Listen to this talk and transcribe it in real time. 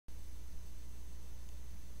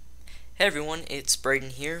Hey everyone, it's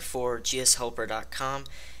Braden here for gshelper.com,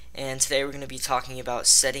 and today we're going to be talking about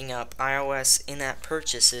setting up iOS in-app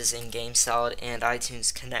purchases in GameSalad and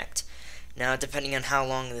iTunes Connect. Now, depending on how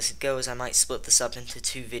long this goes, I might split this up into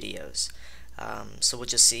two videos, so we'll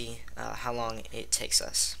just see how long it takes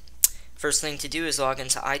us. First thing to do is log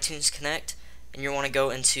into iTunes Connect, and you want to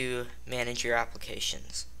go into Manage Your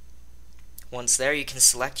Applications. Once there, you can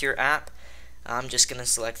select your app. I'm just going to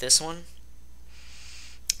select this one.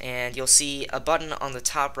 And you'll see a button on the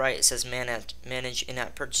top right. It says Manage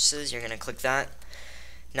in-app purchases. You're going to click that.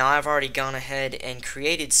 Now I've already gone ahead and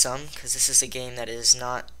created some because this is a game that is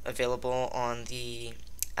not available on the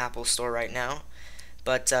Apple Store right now.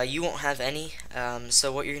 But you won't have any.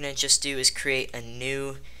 So what you're going to just do is create a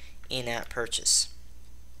new in-app purchase.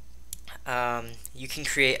 You can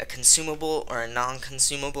create a consumable or a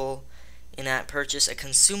non-consumable in-app purchase. A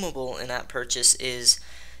consumable in-app purchase is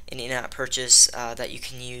an in-app purchase that you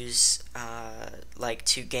can use like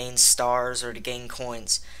to gain stars or to gain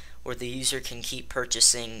coins, where the user can keep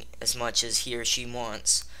purchasing as much as he or she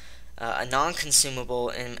wants. A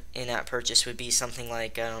non-consumable in-app purchase would be something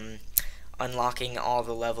like unlocking all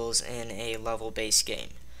the levels in a level-based game,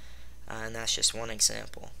 and that's just one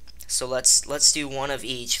example. So let's do one of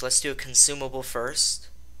each. Let's do a consumable first.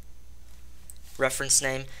 Reference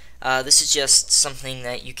name. This is just something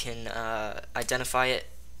that you can identify it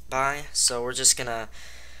by. So we're just gonna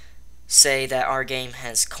say that our game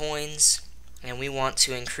has coins, and we want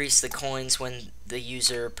to increase the coins when the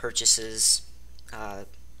user purchases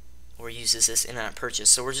or uses this in-app purchase.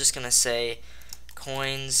 So we're just gonna say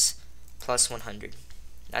coins plus 100.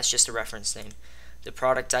 That's just a reference name. The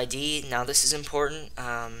product ID. Now this is important.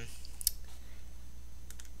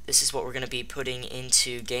 This is what we're gonna be putting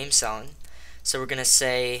into GameSalad. So we're gonna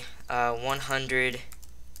say 100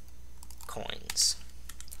 coins.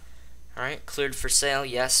 Alright, cleared for sale,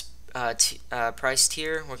 yes. Price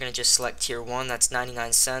tier, we're going to just select tier 1, that's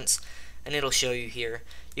 99 cents, and it'll show you here.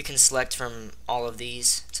 You can select from all of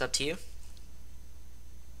these, it's up to you.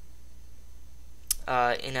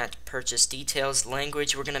 In-app purchase details,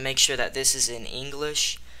 language, we're going to make sure that this is in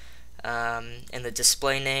English. And the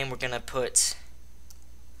display name, we're going to put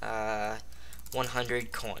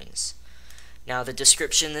 100 coins. Now the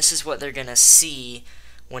description, this is what they're going to see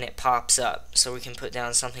when it pops up. So we can put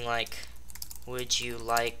down something like, would you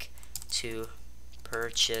like to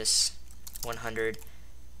purchase 100,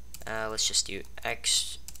 let's just do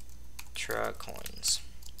extra coins.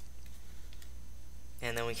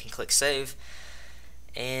 And then we can click save.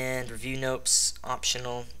 And review notes,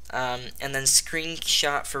 optional. And then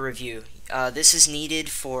screenshot for review. This is needed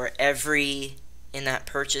for every in-app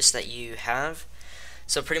purchase that you have.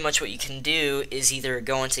 So pretty much what you can do is either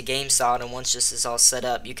go into GameSalad, and once this is all set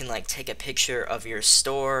up, you can like take a picture of your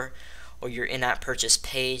store or your in-app purchase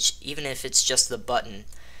page, even if it's just the button.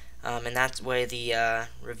 And that way the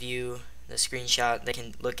review, the screenshot, they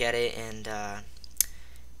can look at it and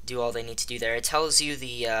do all they need to do there. It tells you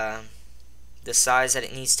the size that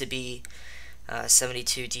it needs to be,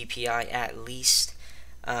 72 dpi at least.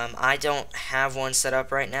 I don't have one set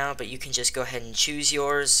up right now, but you can just go ahead and choose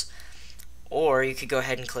yours. Or you could go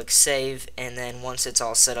ahead and click save, and then once it's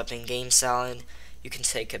all set up in GameSalad, you can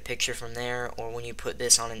take a picture from there, or when you put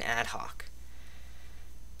this on an ad hoc.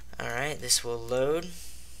 Alright, this will load.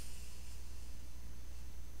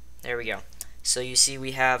 There we go. So you see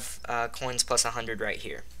we have coins plus 100 right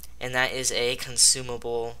here. And that is a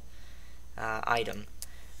consumable item.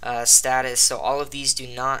 Status, so all of these do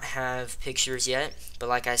not have pictures yet, but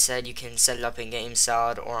like I said, you can set it up in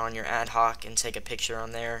GameSalad or on your ad hoc and take a picture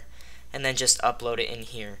on there, and then just upload it in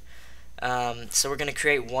here. So we're going to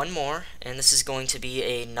create one more, and this is going to be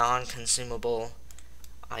a non-consumable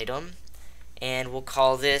item, and we'll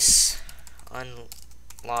call this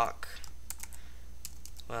unlock,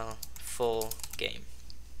 well, full game.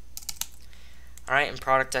 Alright, and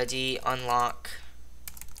product ID, unlock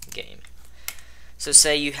game. So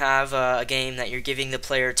say you have a game that you're giving the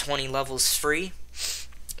player 20 levels free,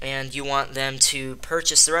 and you want them to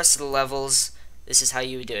purchase the rest of the levels. This is how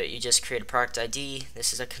you would do it. You just create a product ID.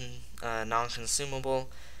 This is a non-consumable.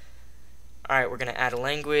 Alright, we're going to add a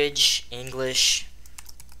language, English,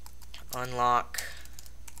 unlock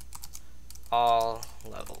all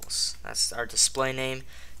levels. That's our display name.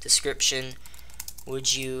 Description,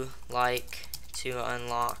 would you like to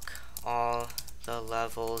unlock all the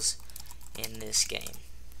levels in this game?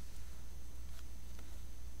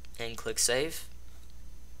 And click save.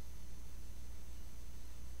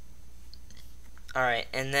 Alright,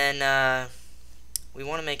 and then we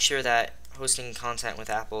want to make sure that hosting content with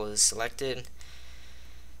Apple is selected.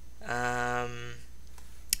 And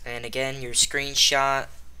again, your screenshot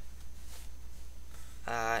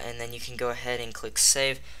and then you can go ahead and click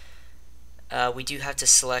save. We do have to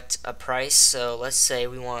select a price, so let's say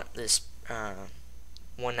we want this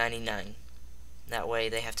 $1.99. That way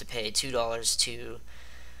they have to pay $2 to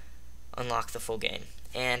unlock the full game.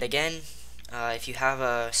 And again, if you have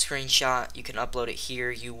a screenshot, you can upload it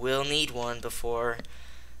here. You will need one before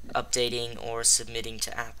updating or submitting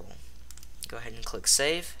to Apple. Go ahead and click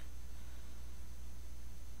save.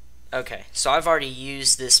 Okay, so I've already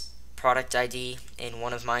used this product ID in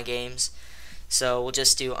one of my games, so we'll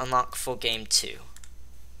just do unlock full game 2.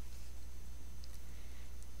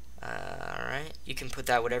 Alright, you can put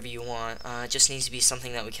that whatever you want. It just needs to be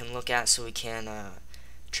something that we can look at so we can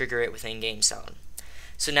trigger it within GameSalad.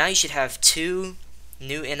 So now you should have 2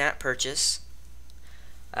 new in-app purchase.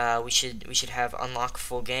 We should have unlock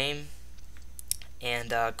full game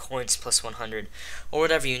and coins plus 100, or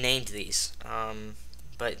whatever you named these.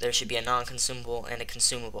 But there should be a non-consumable and a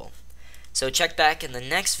consumable. So check back in the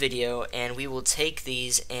next video and we will take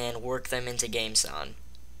these and work them into GameSalad.